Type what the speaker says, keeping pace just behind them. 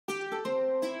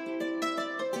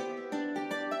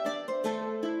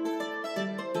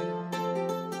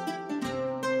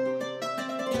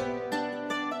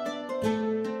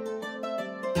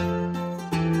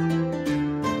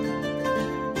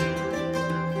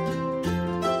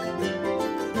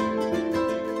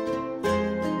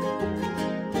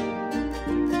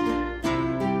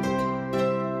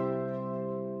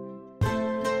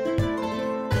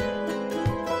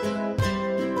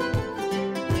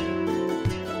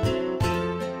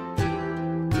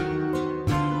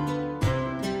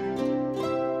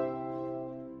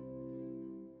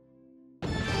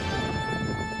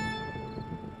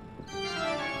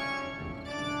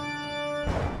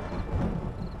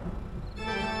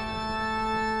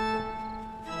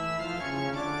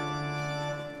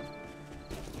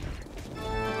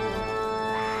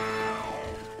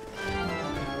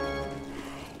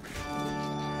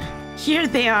Here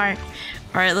they are. All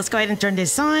right, let's go ahead and turn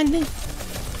this on.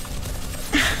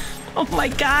 Oh my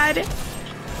god.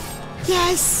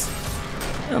 Yes.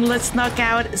 And let's knock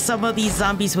out some of these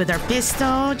zombies with our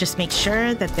pistol. Just make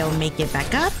sure that they'll make it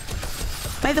back up.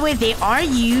 By the way, they are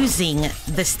using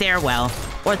the stairwell,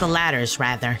 or the ladders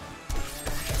rather.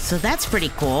 So that's pretty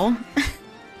cool.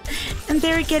 And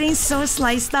they're getting so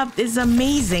sliced up. It's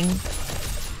amazing.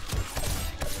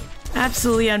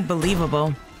 Absolutely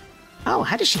unbelievable. Oh,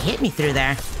 how did she hit me through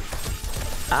there?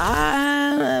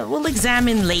 We'll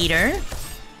examine later.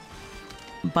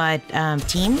 But,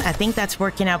 team, I think that's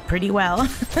working out pretty well.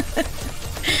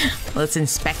 Let's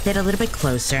inspect it a little bit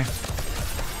closer.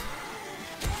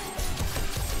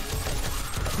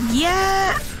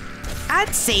 Yeah,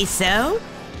 I'd say so.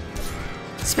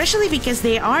 Especially because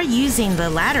they are using the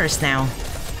ladders now.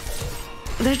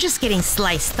 They're just getting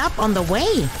sliced up on the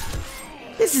way.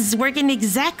 This is working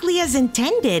exactly as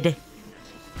intended.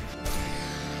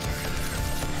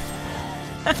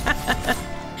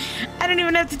 I don't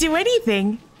even have to do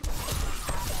anything.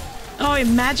 Oh,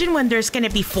 imagine when there's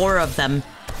gonna be 4 of them,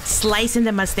 slicing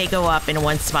them as they go up in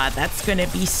one spot. That's gonna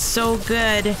be so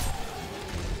good.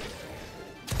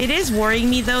 It is worrying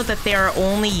me, though, that they're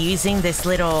only using this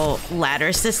little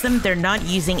ladder system. They're not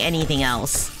using anything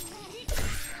else.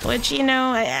 Which, you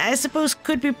know, I suppose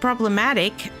could be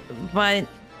problematic. But,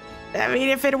 I mean,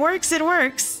 if it works, it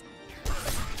works.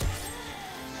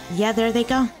 Yeah, there they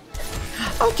go.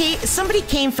 Okay, somebody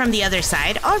came from the other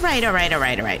side. All right. All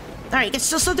right,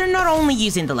 so they're not only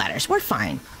using the ladders. We're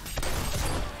fine.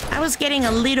 I was getting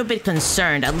a little bit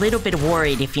concerned, a little bit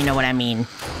worried, if you know what I mean.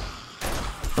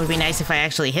 Would be nice if I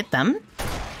actually hit them.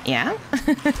 Yeah.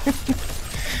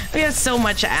 We have so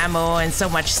much ammo and so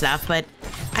much stuff, but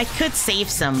I could save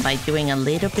some by doing a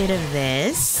little bit of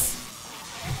this.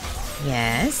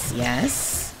 Yes,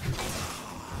 yes.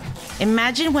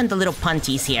 Imagine when the little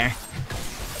punty's here.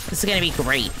 This is gonna be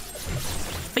great.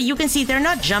 But you can see they're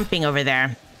not jumping over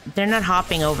there. They're not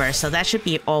hopping over, so that should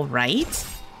be all right.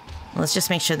 Let's just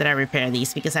make sure that I repair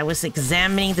these because I was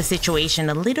examining the situation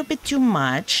a little bit too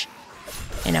much.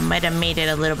 And I might have made it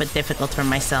a little bit difficult for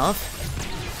myself.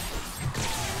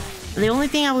 The only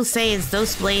thing I will say is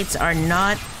those blades are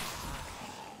not...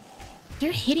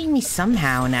 They're hitting me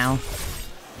somehow now.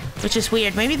 Which is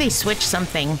weird. Maybe they switched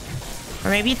something.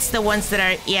 Or maybe it's the ones that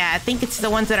are... Yeah, I think it's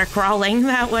the ones that are crawling.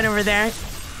 That one over there.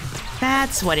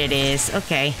 That's what it is.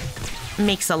 Okay.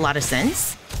 Makes a lot of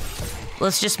sense.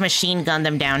 Let's just machine gun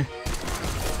them down.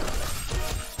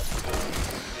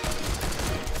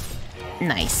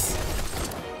 Nice.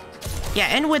 Yeah,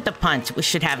 and with the punt, we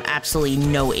should have absolutely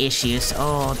no issues.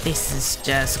 Oh, this is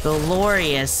just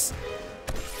glorious.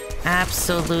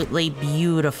 Absolutely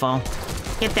beautiful.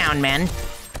 Get down, man.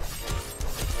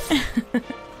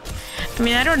 I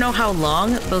mean, I don't know how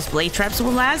long those blade traps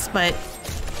will last, but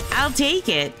I'll take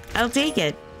it. I'll take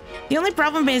it. The only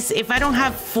problem is if I don't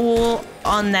have full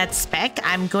on that spec,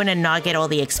 I'm going to not get all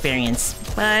the experience.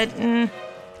 But,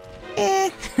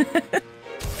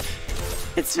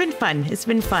 It's been fun. It's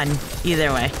been fun.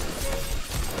 Either way.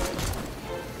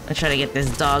 I'll try to get this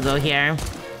doggo here.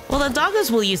 Well, the doggos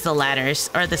will use the ladders,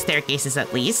 or the staircases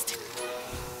at least.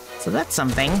 So that's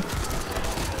something.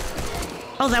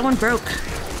 Oh, that one broke.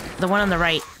 The one on the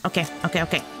right. Okay.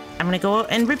 I'm gonna go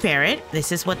and repair it.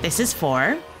 This is what this is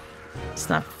for. It's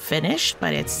not finished,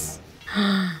 but it's...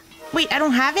 Wait, I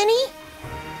don't have any?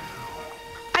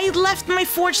 I left my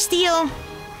forged steel.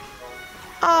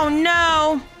 Oh,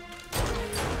 no.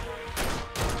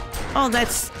 Oh,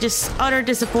 that's just utter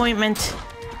disappointment.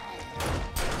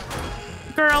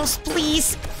 Girls,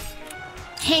 please.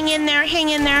 Hang in there, hang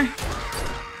in there.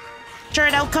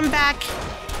 Jared, I'll come back.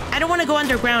 I don't want to go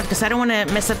underground because I don't want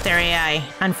to mess up their AI.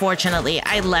 Unfortunately,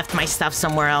 I left my stuff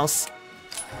somewhere else.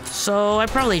 So I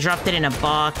probably dropped it in a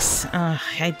box.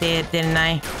 I did, didn't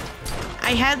I?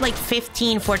 I had like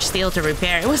 15 forged steel to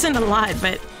repair. It wasn't a lot,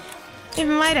 but it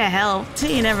might have helped.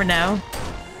 You never know.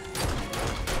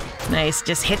 Nice,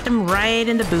 just hit them right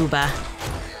in the booba.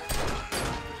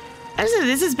 Actually,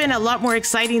 this has been a lot more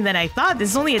exciting than I thought. This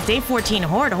is only a day 14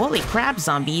 Horde. Holy crap,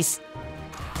 zombies.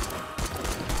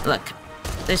 Look,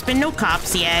 there's been no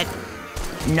cops yet.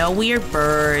 No weird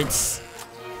birds.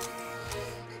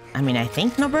 I mean, I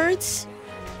think no birds?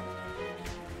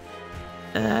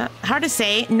 Hard to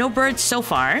say. No birds so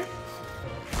far.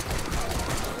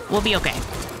 We'll be okay.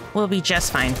 We'll be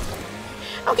just fine.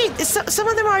 Okay, so some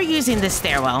of them are using the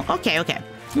stairwell. Okay.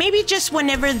 Maybe just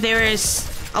whenever there is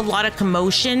a lot of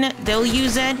commotion, they'll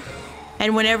use it.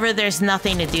 And whenever there's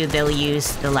nothing to do, they'll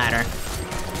use the ladder.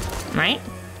 Right?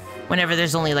 Whenever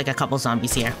there's only like a couple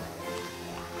zombies here.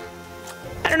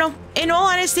 I don't know. In all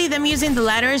honesty, them using the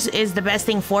ladders is the best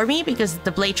thing for me because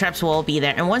the blade traps will all be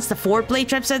there. And once the 4 blade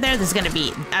traps are there, this is going to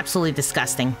be absolutely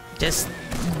disgusting. Just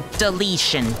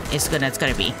deletion is good. It's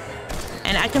going to be.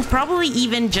 And I can probably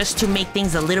even, just to make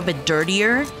things a little bit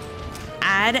dirtier,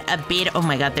 add a bit... Oh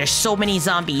my god, there's so many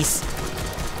zombies.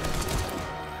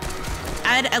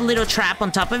 Add a little trap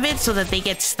on top of it so that they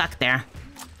get stuck there.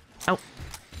 Oh,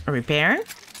 a repair.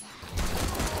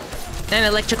 An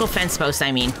electrical fence post,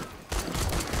 I mean.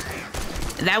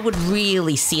 That would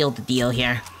really seal the deal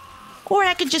here. Or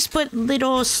I could just put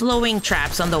little slowing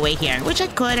traps on the way here, which I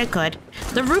could.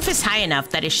 The roof is high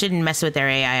enough that it shouldn't mess with their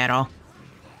AI at all.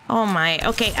 Oh my.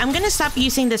 Okay, I'm gonna stop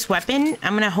using this weapon.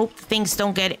 I'm gonna hope things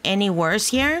don't get any worse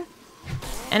here.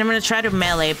 And I'm gonna try to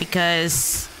melee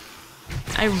because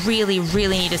I really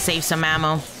need to save some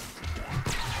ammo.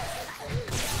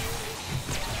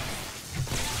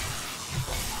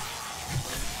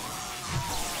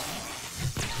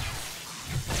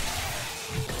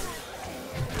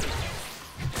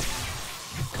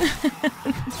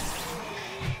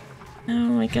 Oh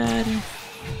my god.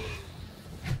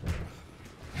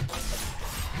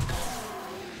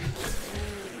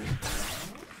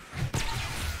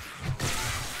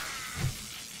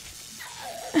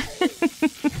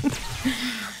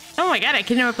 Oh my god, I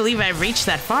cannot believe I've reached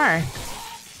that far.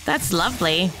 That's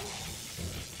lovely.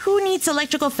 Who needs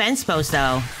electrical fence post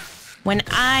though? When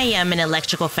I am an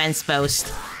electrical fence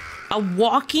post. A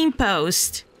walking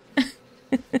post.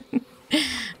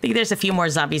 I think there's a few more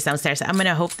zombies downstairs. I'm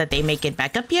gonna hope that they make it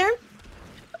back up here.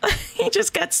 He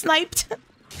just got sniped.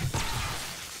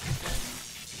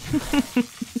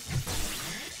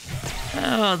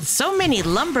 Oh, so many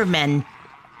lumbermen.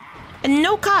 And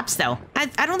no cops, though. I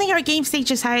don't think our game stage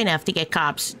is high enough to get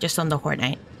cops just on the Horde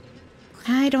night.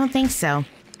 I don't think so.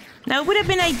 Now, it would have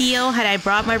been ideal had I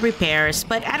brought my repairs,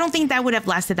 but I don't think that would have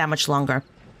lasted that much longer.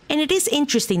 And it is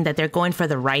interesting that they're going for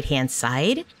the right-hand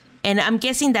side. And I'm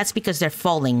guessing that's because they're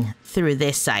falling through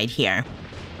this side here.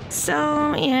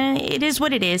 So, yeah, it is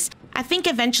what it is. I think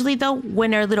eventually, though,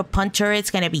 when our little punt turret's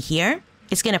going to be here,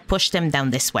 it's going to push them down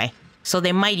this way. So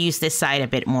they might use this side a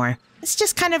bit more. It's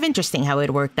just kind of interesting how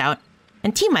it worked out.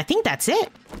 And team, I think that's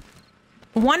it.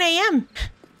 1 a.m.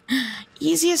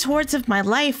 Easiest hordes of my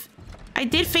life. I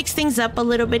did fix things up a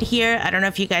little bit here. I don't know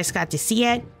if you guys got to see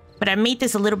it, but I made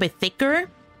this a little bit thicker.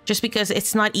 Just because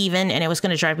it's not even and it was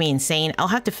going to drive me insane. I'll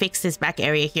have to fix this back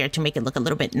area here to make it look a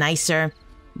little bit nicer.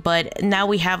 But now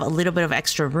we have a little bit of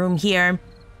extra room here.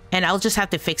 And I'll just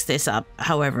have to fix this up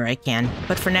however I can.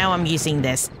 But for now, I'm using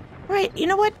this. All right, you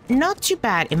know what? Not too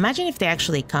bad. Imagine if they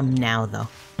actually come now, though.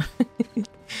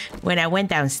 When I went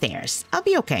downstairs. I'll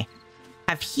be okay.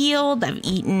 I've healed, I've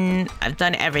eaten, I've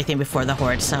done everything before the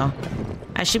Horde, so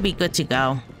I should be good to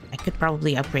go. I could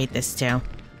probably upgrade this too.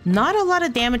 Not a lot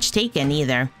of damage taken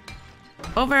either.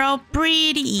 Overall,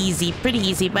 pretty easy,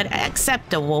 but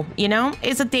acceptable, you know?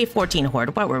 It's a day 14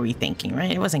 Horde. What were we thinking,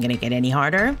 right? It wasn't gonna get any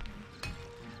harder.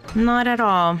 Not at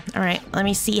all. All right, let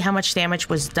me see how much damage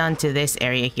was done to this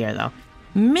area here, though.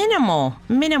 Minimal.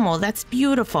 That's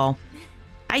beautiful.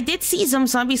 I did see some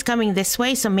zombies coming this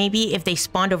way, so maybe if they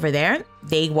spawned over there,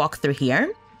 they walk through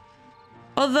here.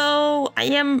 Although, I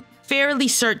am fairly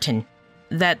certain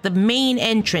that the main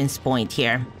entrance point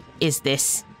here is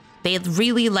this. They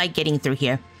really like getting through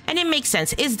here. And it makes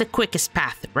sense. It's the quickest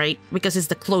path, right? Because it's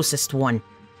the closest one.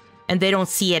 And they don't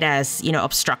see it as, you know,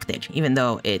 obstructed, even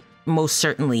though it most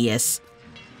certainly is.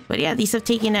 But yeah, these have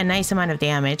taken a nice amount of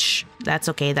damage. That's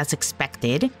okay. That's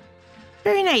expected.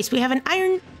 Very nice. We have an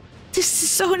iron... This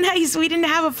is so nice. We didn't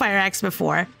have a fire axe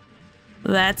before.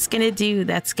 That's gonna do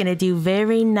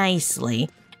very nicely.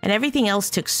 And everything else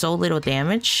took so little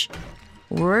damage.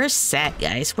 We're set,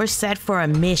 guys. We're set for a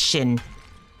mission.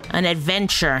 An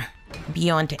adventure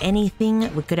beyond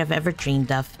anything we could have ever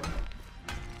dreamed of.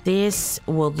 This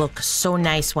will look so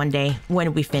nice one day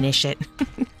when we finish it.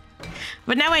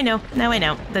 But now I know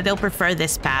that they'll prefer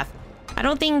this path. I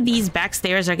don't think these back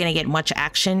stairs are going to get much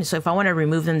action, so if I want to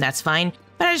remove them, that's fine.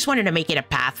 But I just wanted to make it a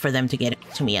path for them to get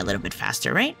to me a little bit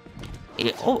faster, right?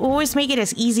 Always make it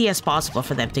as easy as possible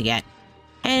for them to get.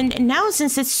 And now,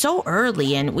 since it's so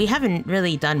early and we haven't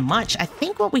really done much, I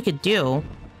think what we could do...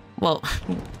 Well,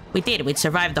 we did. We'd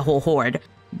survived the whole horde.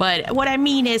 But what I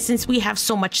mean is, since we have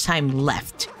so much time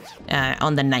left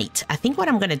on the night, I think what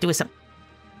I'm going to do is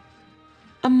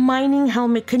a mining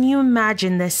helmet. Can you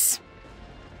imagine this?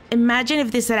 Imagine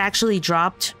if this had actually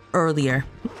dropped earlier,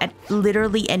 at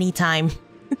literally any time.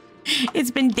 It's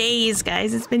been days,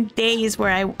 guys. It's been days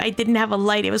where I didn't have a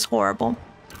light. It was horrible.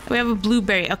 We have a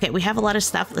blueberry. Okay, we have a lot of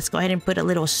stuff. Let's go ahead and put a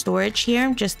little storage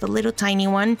here. Just a little tiny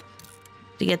one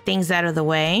to get things out of the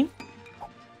way.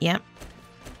 Yep.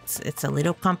 It's a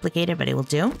little complicated, but it will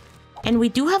do. And we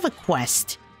do have a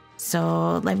quest.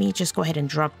 So let me just go ahead and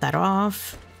drop that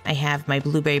off. I have my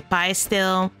blueberry pie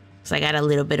still. So I got a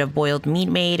little bit of boiled meat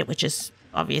made, which is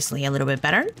obviously a little bit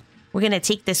better. We're going to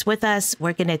take this with us.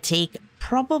 We're going to take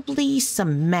probably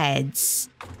some meds,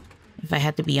 if I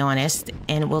had to be honest.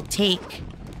 And we'll take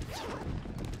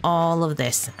all of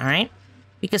this, all right?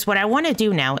 Because what I want to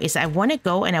do now is I want to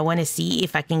go and I want to see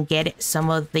if I can get some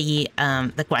of the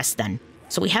quest done.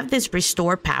 So we have this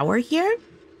restore power here.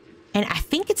 And I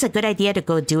think it's a good idea to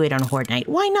go do it on Horde Night.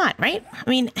 Why not, right? I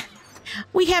mean,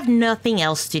 we have nothing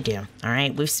else to do, all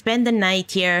right? We've spent the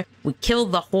night here. We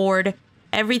killed the Horde.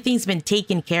 Everything's been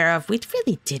taken care of. We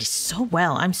really did so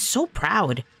well. I'm so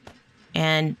proud.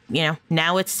 And, you know,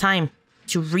 now it's time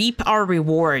to reap our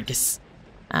rewards.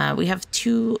 We have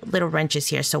 2 little wrenches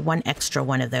here, so 1 extra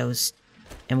one of those.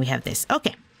 And we have this.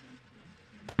 Okay.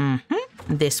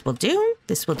 This will do.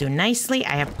 This will do nicely.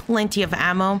 I have plenty of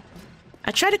ammo. I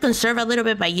try to conserve a little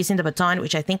bit by using the baton,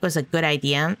 which I think was a good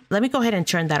idea. Let me go ahead and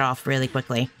turn that off really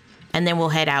quickly. And then we'll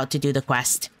head out to do the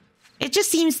quest. It just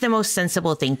seems the most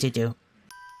sensible thing to do.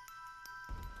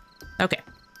 Okay.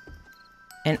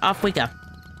 And off we go.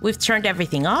 We've turned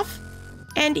everything off.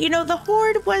 And, you know, the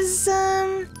Horde was,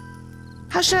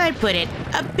 how should I put it?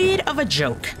 A bit of a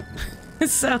joke.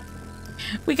 So,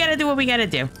 we gotta do what we gotta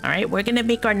do, all right? We're gonna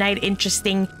make our night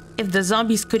interesting. If the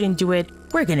zombies couldn't do it,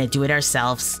 we're gonna do it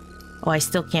ourselves. Oh, I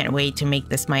still can't wait to make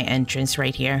this my entrance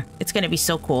right here. It's gonna be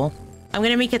so cool. I'm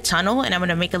gonna make a tunnel and I'm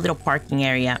gonna make a little parking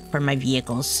area for my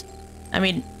vehicles. I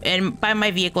mean, and by my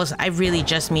vehicles, I really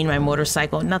just mean my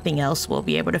motorcycle. Nothing else will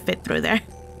be able to fit through there.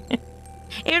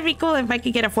 It would be cool if I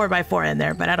could get a 4x4 in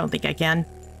there, but I don't think I can.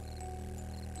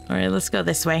 All right, let's go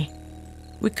this way.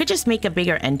 We could just make a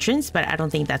bigger entrance, but I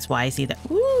don't think that's wise either.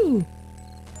 Woo!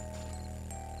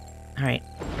 All right.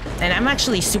 And I'm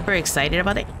actually super excited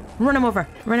about it. Run him over.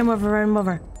 Run him over. Run him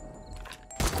over.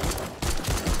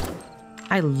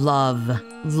 I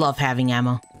love having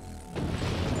ammo.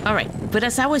 All right. But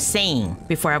as I was saying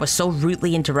before I was so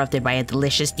rudely interrupted by a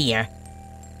delicious deer,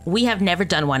 we have never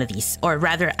done one of these. Or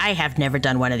rather, I have never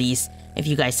done one of these. If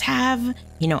you guys have,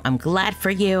 you know, I'm glad for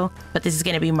you. But this is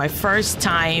going to be my first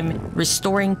time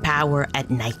restoring power at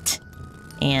night.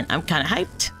 And I'm kind of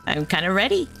hyped. I'm kind of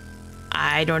ready.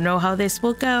 I don't know how this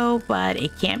will go, but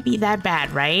it can't be that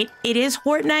bad, right? It is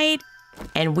Horde Night,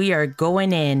 and we are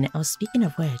going in. Oh, speaking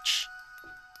of which,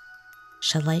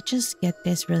 shall I just get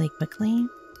this really quickly?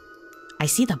 I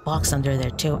see the box under there,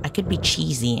 too. I could be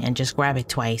cheesy and just grab it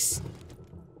twice.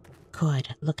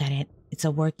 Good. Look at it. It's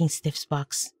a working stiffs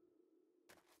box.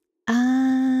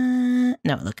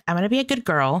 No, look. I'm gonna be a good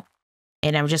girl,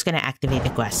 and I'm just gonna activate the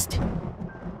quest.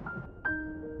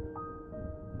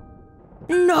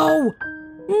 No!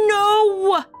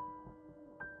 No!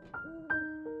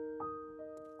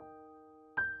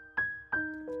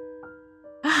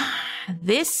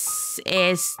 This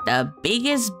is the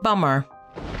biggest bummer.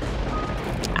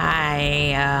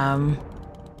 I'm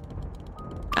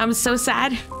so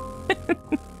sad.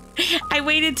 I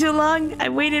waited too long. I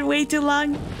waited way too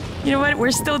long. You know what?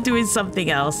 We're still doing something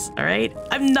else, all right?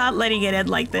 I'm not letting it end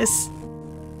like this.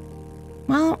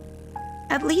 Well,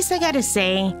 at least I gotta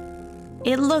say,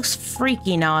 it looks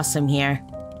freaking awesome here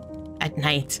at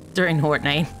night during Horde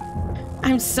Night.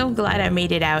 I'm so glad I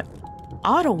made it out.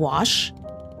 Auto wash.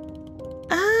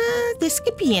 This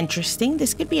could be interesting.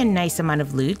 This could be a nice amount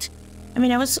of loot. I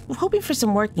mean, I was hoping for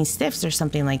some working stiffs or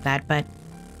something like that, but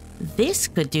this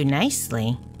could do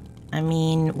nicely. I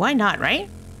mean, why not, right?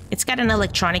 It's got an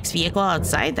electronics vehicle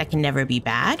outside. That can never be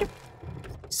bad.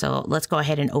 So let's go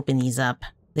ahead and open these up.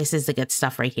 This is the good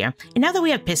stuff right here. And now that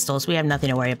we have pistols, we have nothing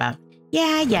to worry about.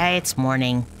 Yeah, it's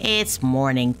morning. It's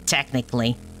morning,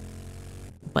 technically.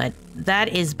 But that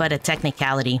is but a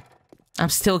technicality. I'm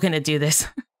still gonna do this.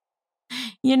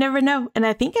 You never know. And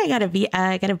I think I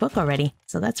got a book already.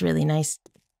 So that's really nice.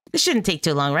 This shouldn't take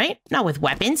too long, right? Not with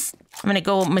weapons. I'm gonna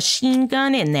go machine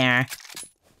gun in there.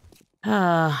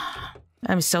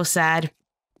 I'm so sad.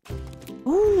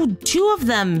 Ooh, 2 of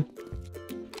them.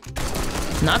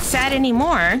 Not sad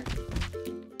anymore.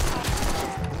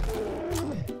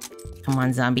 Come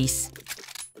on, zombies.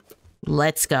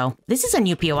 Let's go. This is a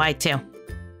new POI, too.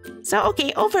 So,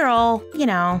 okay, overall, you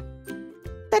know,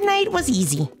 the night was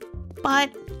easy.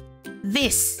 But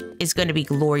this is going to be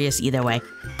glorious either way.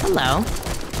 Hello.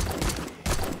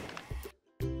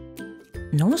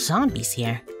 No zombies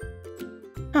here.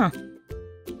 Huh.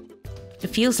 It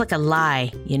feels like a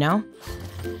lie, you know?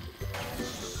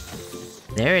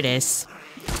 There it is.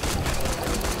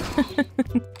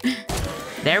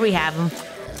 There we have them.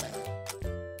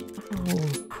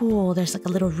 Oh, cool. There's like a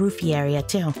little roofy area,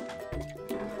 too.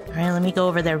 All right, let me go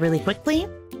over there really quickly.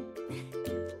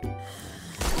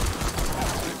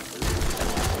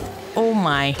 Oh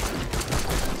my.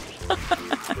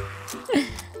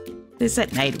 This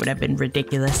at night would have been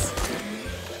ridiculous.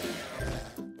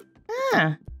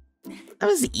 Ah, that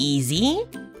was easy.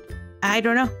 I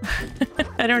don't know.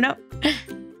 I don't know.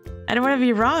 I don't want to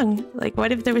be wrong. Like,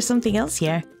 what if there was something else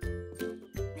here?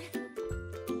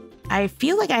 I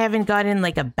feel like I haven't gotten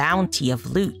like a bounty of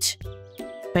loot.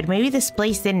 But maybe this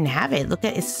place didn't have it. Look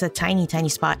at it's a tiny, tiny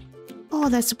spot. Oh,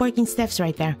 that's working steps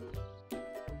right there.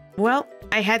 Well,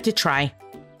 I had to try.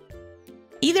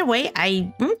 Either way,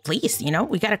 I'm pleased, you know,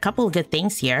 we got a couple of good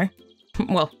things here.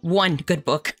 Well, one good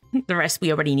book. The rest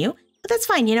we already knew. But that's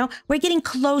fine, you know, we're getting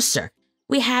closer.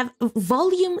 We have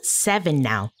Volume 7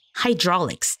 now,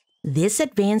 Hydraulics. This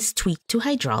advanced tweak to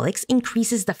hydraulics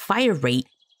increases the fire rate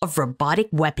of robotic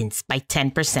weapons by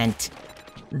 10%.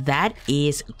 That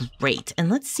is great. And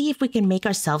let's see if we can make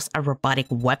ourselves a robotic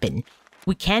weapon.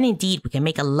 We can indeed. We can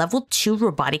make a level 2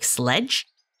 robotic sledge.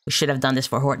 We should have done this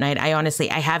for Horde Night. I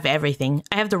have everything.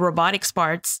 I have the robotics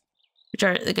parts, which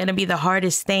are going to be the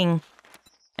hardest thing.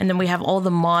 And then we have all the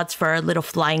mods for our little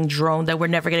flying drone that we're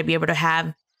never going to be able to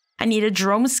have. I need a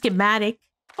drone schematic.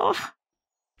 Oh,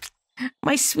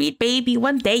 my sweet baby.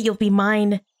 One day you'll be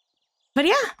mine. But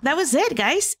yeah, that was it,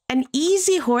 guys. An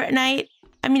easy Horde Night.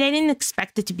 I mean, I didn't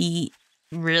expect it to be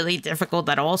really difficult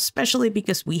at all, especially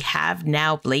because we have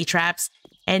now blade traps.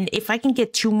 And if I can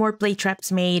get 2 more blade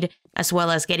traps made, as well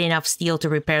as get enough steel to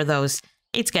repair those,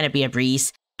 it's going to be a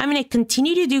breeze. I'm going to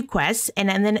continue to do quests. And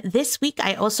then this week,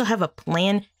 I also have a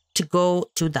plan to go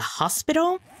to the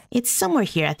hospital. It's somewhere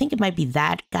here. I think it might be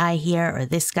that guy here or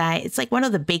this guy. It's like one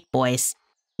of the big boys.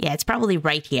 Yeah, it's probably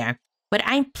right here. But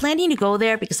I'm planning to go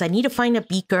there because I need to find a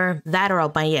beaker. That or I'll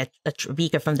buy a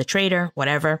beaker from the trader,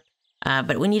 whatever.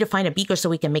 But we need to find a beaker so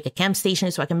we can make a camp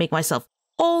station so I can make myself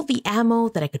all the ammo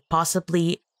that I could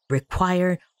possibly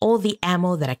require, all the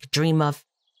ammo that I could dream of.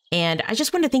 And I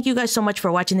just want to thank you guys so much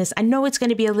for watching this. I know it's going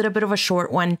to be a little bit of a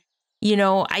short one. You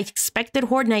know, I expected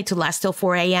Horde Night to last till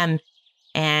 4 a.m.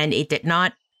 and it did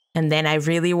not. And then I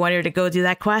really wanted to go do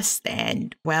that quest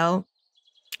and, well,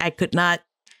 I could not.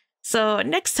 So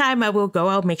next time I will go,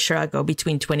 I'll make sure I go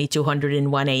between 2200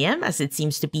 and 1 a.m. as it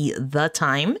seems to be the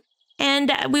time.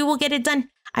 And we will get it done.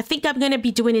 I think I'm going to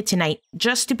be doing it tonight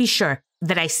just to be sure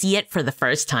that I see it for the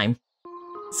first time.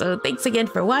 So thanks again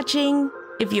for watching.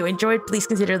 If you enjoyed, please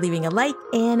consider leaving a like,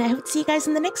 and I hope to see you guys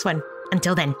in the next one.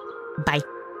 Until then, bye.